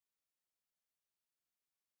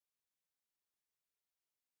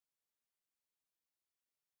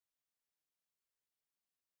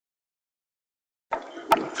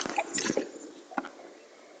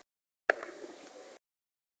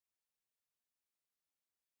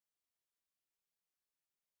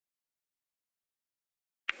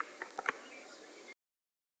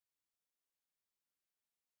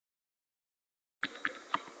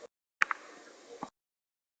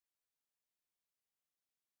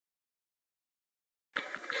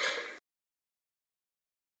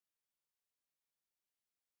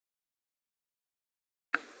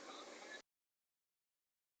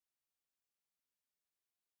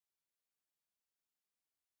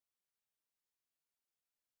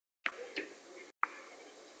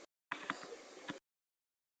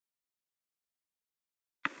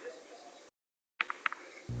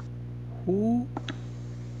Who?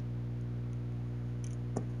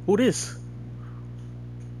 Who this?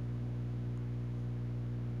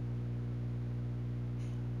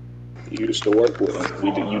 You used to work with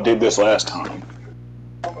him. You did this last time.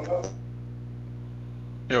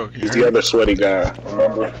 Yo, He's the other sweaty guy,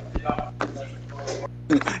 remember?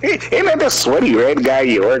 Ain't that the sweaty red guy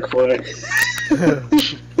you work for?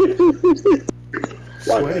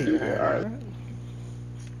 Sweaty guy.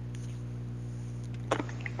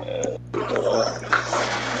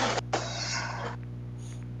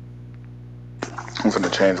 I'm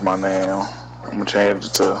finna change my name. I'm gonna change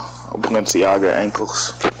it to Balenciaga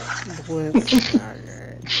Ankles.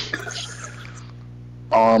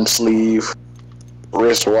 Arm sleeve,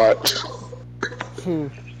 wristwatch.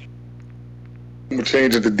 I'm gonna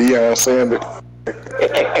change it to Deion Sanders.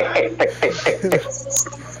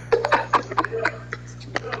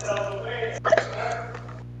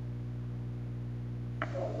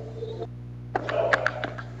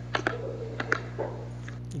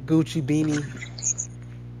 Gucci beanie.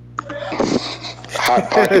 Hot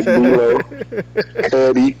pocket Bulo.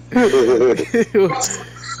 Cuddy.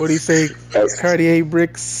 What do you say? Cartier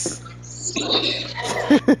bricks.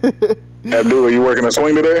 Abdul, are you working a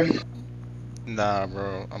swing today? Nah,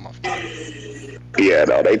 bro, I'm off today. Yeah,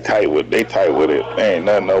 no, they tight with it. They ain't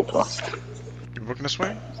nothing open. You working a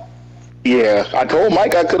swing? Yeah, I told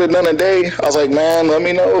Mike I could have done a day. I was like, man, let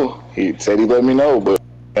me know. He said he'd let me know, but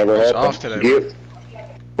never He's happened. off today, bro.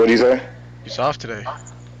 What'd he say? He's off today.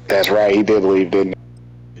 That's right, he did leave, didn't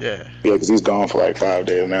he? Yeah. Yeah, because he's gone for like 5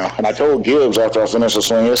 days now. And I told Gibbs after I finished the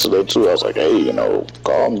swing yesterday, too. I was like, hey,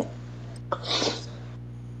 call me.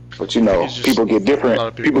 But people get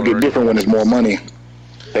different. People get different when there's more money.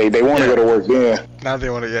 They want to go to work then. Now they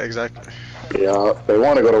want to, yeah, exactly. Yeah, they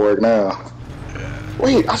want to go to work now. Yeah.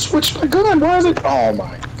 Wait, I switched my gun. Why is it? Oh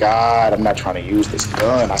my God, I'm not trying to use this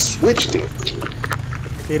gun. I switched it.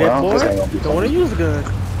 Hey, that boy, don't want to use the gun.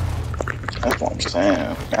 That's what I'm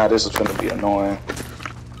saying. Now this is gonna be annoying.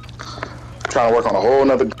 Trying to work on a whole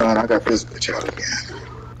nother gun. I got this bitch out again.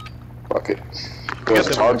 Fuck it. What's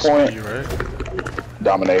the hard point? Right?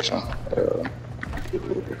 Domination.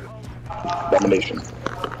 Domination.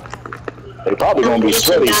 They probably gonna be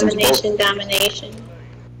sweaty. Domination.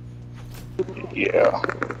 Yeah.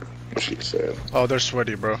 What she said. Oh, they're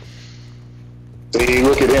sweaty, bro. See,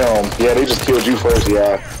 look at them. Yeah, they just killed you first,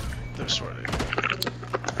 yeah. They're sweaty.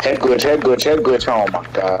 Head glitch. Oh my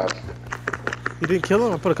God. You didn't kill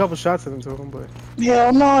him? I put a couple shots into him, but... Yeah,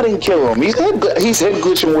 no, I didn't kill him. He's head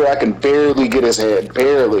glitching where I can barely get his head.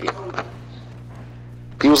 Barely.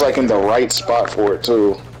 He was like in the right spot for it,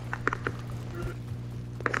 too.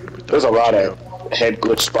 There's a lot of head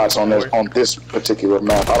glitch spots on this particular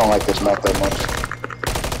map. I don't like this map that much.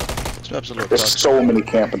 It's absolutely There's so many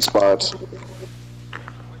camping spots.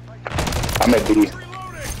 I'm at B.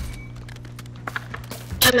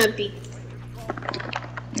 I'm at B.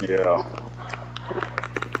 Yeah.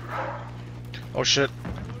 Oh shit.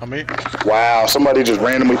 On me? Wow, somebody just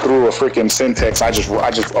randomly threw a freaking Syntex. I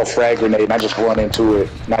just a frag grenade and I just run into it,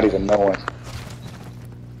 not even knowing.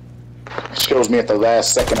 It shows me at the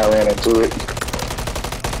last second I ran into it.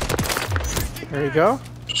 There you go.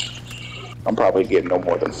 I'm probably getting no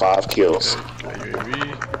more than 5 kills.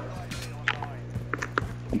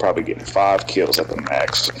 I'm probably getting 5 kills at the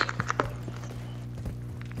max.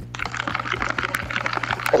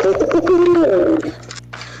 Oh,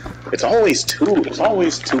 it's always 2. It's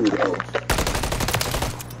always 2 though.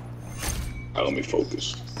 Right, let me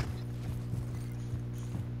focus.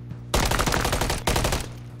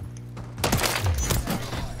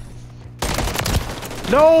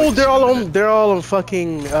 No, they're all on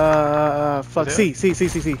fucking fuck C.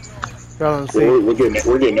 They're all on C. We're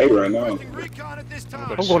getting A right now.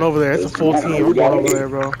 I'm going over there. It's a full team. I'm going over there,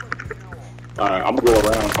 bro. Alright, I'm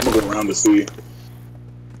gonna go around to C.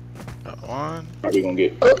 Got one. Probably gonna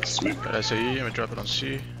get smacked. Got SAE, I'm gonna drop it on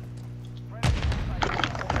C.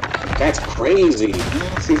 That's crazy.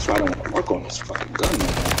 See, so I don't want to work on this fucking gun no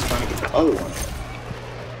more. I'm trying to get the other one.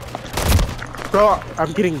 Bro,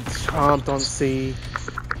 I'm getting chomped on C.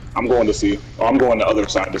 I'm going to C. Oh, I'm going the other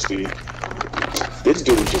side to C. This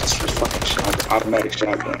dude just fucking shot automatic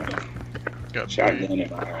shotgun. Shotgun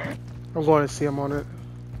it. Alright. I'm going to C. I'm on it.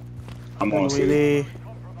 I'm on C.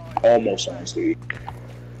 Almost on C.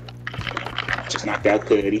 Just knocked out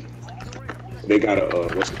Cuddy. They got a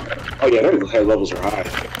what's it called? Oh yeah, their head levels are high.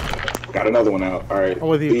 Got another one out. Alright. I'm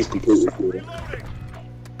with you. He's completely cool.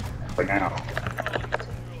 For now.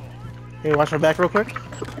 Hey, watch my back real quick.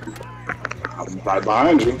 I'm right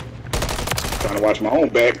behind you. Trying to watch my own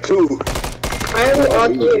back too. I will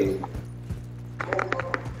on you.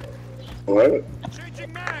 What?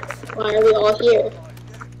 Why are we all here?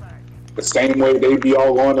 The same way they be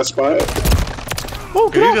all on the spot. Oh,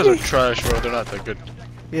 These get guys off are me! trash, bro. They're not that good.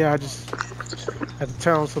 Yeah, I just had to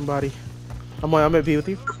tell somebody. I'm at B with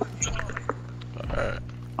you. Alright.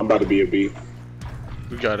 I'm about to be a B.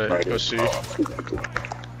 We got it. Right Go here. see.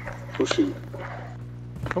 Oh shoot.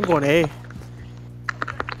 I'm going A.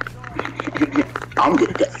 I'm good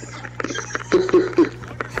at that.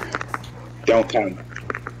 Don't count.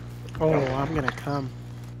 Oh, I'm gonna come.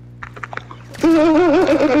 Give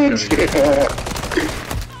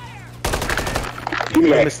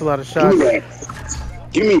me I that. missed a lot of Give shots. me that.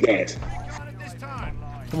 Give me that.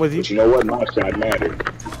 I'm with you. But you know what? My shot mattered.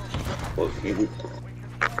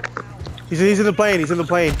 He's in the plane. He's in the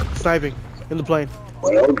plane. Sniping. In the plane.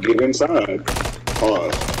 Well, get inside.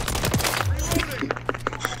 Pause.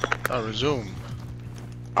 I'll resume.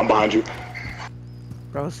 I'm behind you.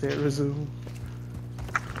 Bro said resume.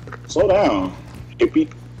 Slow down. Hippie.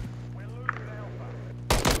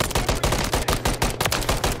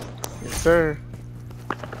 Yes, sir.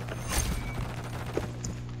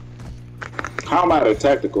 How am I at a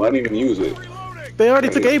tactical? I didn't even use it. They already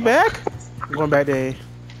took A back? I'm going back to A.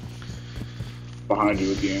 Behind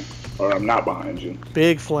you again. Or I'm not behind you.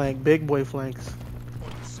 Big flank. Big boy flanks.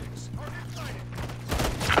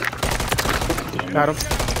 Got him.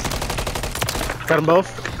 Got them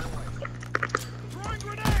both.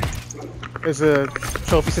 There's a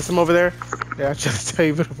trophy system over there. Yeah, I tried to tell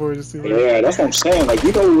you before. Just Yeah, that's what I'm saying. Like,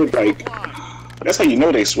 you know, like, that's how you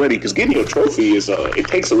know they sweaty. Because getting your trophy is, it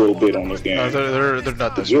takes a little bit on this game. No, they're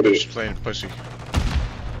not that Get good. it. Just playing pussy.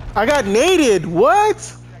 I got naded.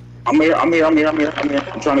 What? I'm here. I'm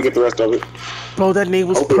trying to get the rest of it. Bro, that nade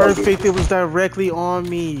was Hopefully I'll do. perfect. It was directly on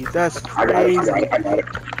me. That's I got it. crazy. I got it.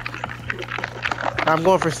 I'm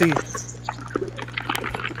going for C.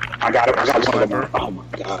 I got it. I got one of them. Oh my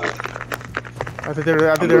god. I think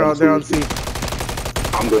they're on C.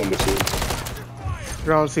 I'm going to see.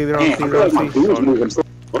 They're on C. They're on Damn, C. I They're feel like my on C. dude's moving slow.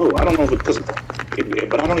 Oh, I don't know if it's because,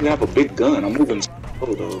 but I don't even have a big gun. I'm moving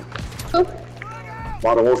slow though. Oh,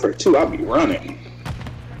 Modern Warfare 2, I'll be running.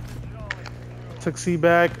 Took C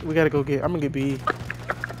back. We gotta go get. I'm gonna get B.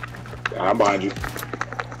 Yeah, I'm behind you.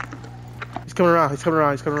 He's coming around. He's coming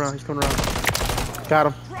around. He's coming around. He's coming around. Got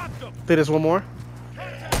him. Think there's one more.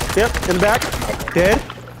 Yep, in the back. Dead.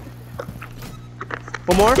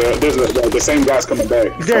 One more. There's the same guy's coming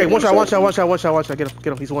back. He's there. One shot. One shot. One shot. One shot. One shot. Get him.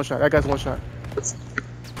 Get him. He's one shot. That guy's one shot.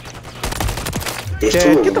 There's two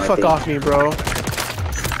Dead. of Get the them fuck right off me, bro.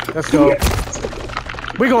 Let's go.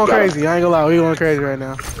 We going crazy. I ain't gonna lie. We going crazy right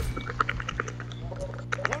now.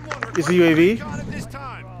 It's a UAV.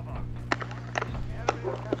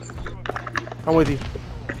 I'm with you.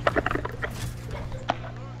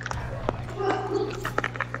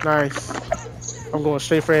 Nice. I'm going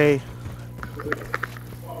straight for A.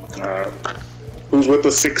 Who's with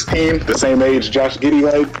the 16? The same age Josh Giddey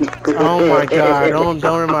like? Oh my god,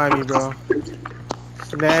 don't remind me, bro.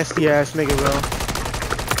 Nasty ass nigga, bro.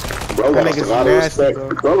 Bro That lost a nigga's lot of nasty, respect. bro.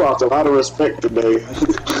 Bro lost a lot of respect today.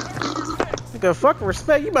 Nigga, fuck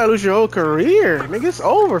respect. You might lose your whole career. Nigga, it's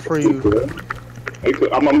over for you.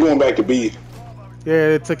 I'm going back to B. Yeah,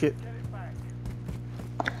 they took it.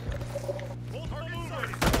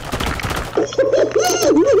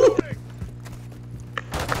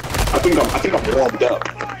 I think I'm warmed up.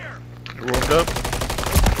 You warmed up?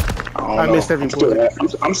 I missed every bullet.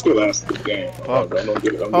 I'm still asking this game. Fuck. Bro, don't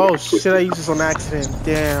get it. Oh shit, I used this on accident.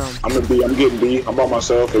 Damn. I'm in B. I'm getting B. I'm by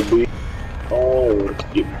myself at B. Oh, it's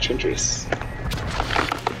getting chintrous.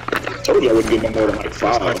 Told you I wouldn't get no more than like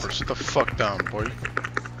 5. Sniper, sit the fuck down, boy.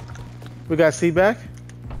 We got C back.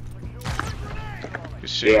 You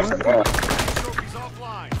see? Yeah,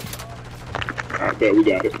 I bet we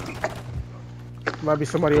got it. Might be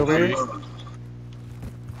somebody over here.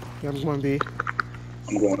 Yeah, I'm going B.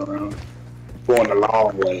 I'm going around. Going the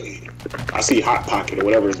long way. I see Hot Pocket or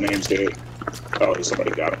whatever his name's there. Oh,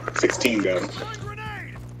 somebody got him. 16 got him.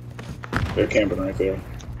 They're camping right there.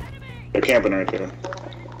 They're camping right there.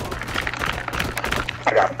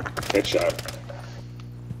 I got him. Headshot.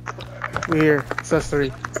 We here. Sus 3.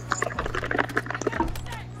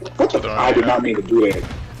 What the? I did not mean to do that.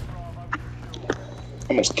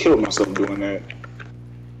 Almost killed myself doing that.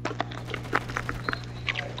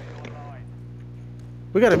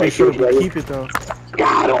 We gotta make sure we keep it though.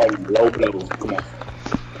 Got him. Low blow. Come on.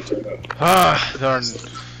 Ah, darn.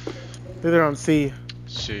 They're on C.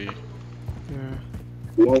 See. Yeah.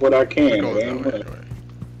 Doing what I can, Go man. that way, anyway.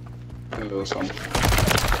 A little something.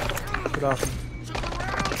 Get off him.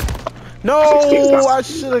 No! I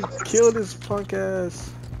should have killed his punk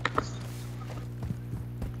ass.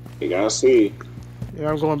 You gotta see. Yeah,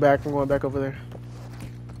 I'm going back. I'm going back over there.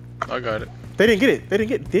 I got it. They didn't get it. They didn't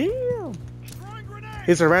get it. Damn.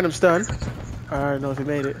 It's a random stun. I don't know if he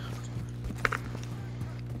made it.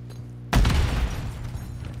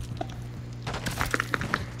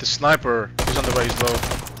 The sniper. He's on the way. He's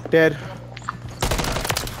low. Dead.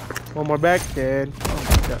 One more back. Dead.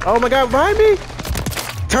 Oh my god, behind me!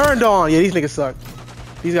 Turned on. Yeah, these niggas suck.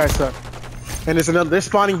 These guys suck. And there's another. They're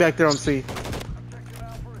spawning back there on C.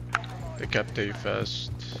 They got there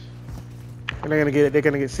fast. And they're gonna get it. They're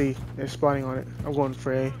gonna get C. They're spawning on it. I'm going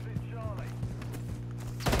for A.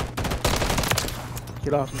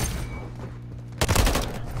 Get off me.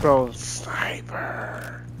 Bro,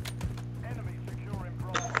 sniper.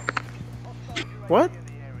 What?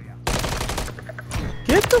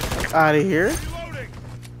 Get the fuck out of here.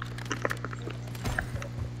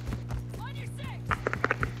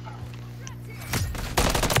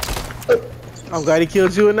 I'm glad he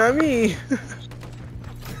killed you and not me.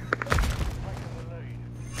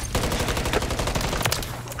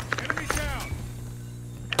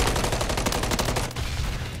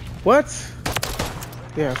 What?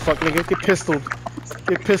 Yeah, fuck nigga, get pistoled.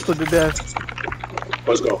 Get pistoled to death.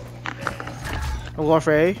 Let's go. I'm going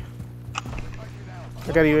for A. I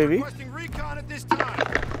got a UAV.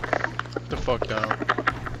 The fuck down.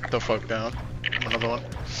 The fuck down. Another one.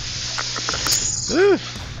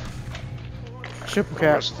 Triple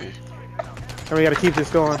cap. Rusty. And we gotta keep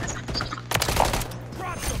this going.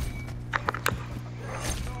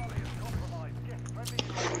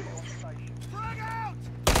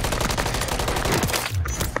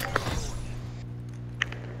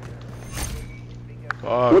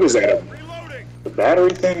 What is that? The battery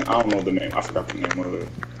thing? I don't know the name. I forgot the name of it.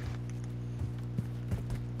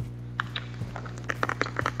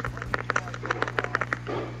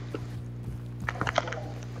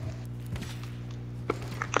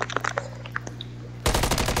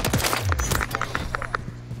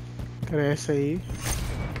 Got an SAE.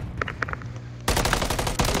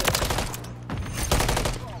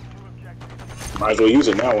 Might as well use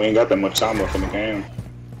it now. We ain't got that much time left in the game.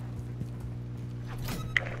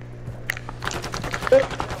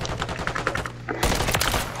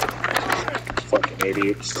 Fucking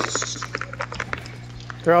idiots.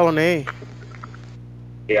 They're all on A.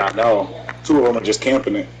 Yeah, I know. Two of them are just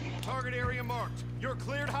camping it. Target area marked. You're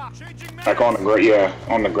cleared hot. Changing Like on the ground, yeah,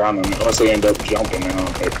 on the ground. Unless they end up jumping now,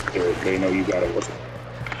 they know you got it.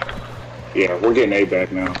 Yeah, we're getting A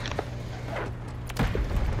back now.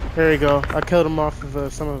 There you go. I killed them off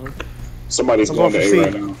of some of them. Somebody's I'm going to going A for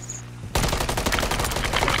right C.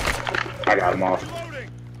 now. I got him off.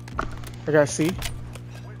 I got C.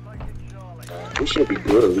 We should be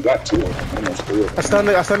good. We got two of them. Almost three of them.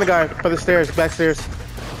 I stunned the guy by the stairs, back stairs.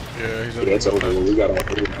 Yeah, he's Yeah, it's over. We got all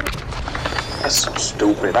three now. That's so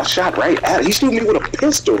stupid. I shot right at it. He shooting me with a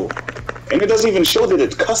pistol. And it doesn't even show that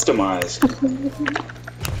it's customized.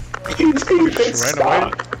 He couldn't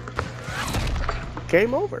stop.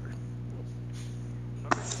 Game over.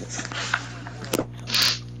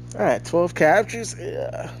 Alright, 12 captures.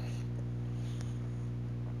 Yeah.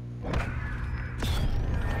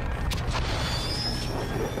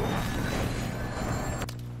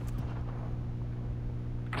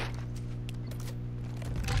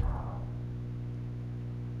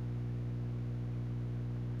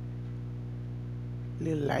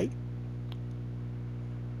 Little light.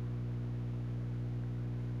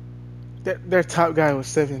 Their top guy was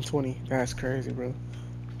 720. That's crazy, bro.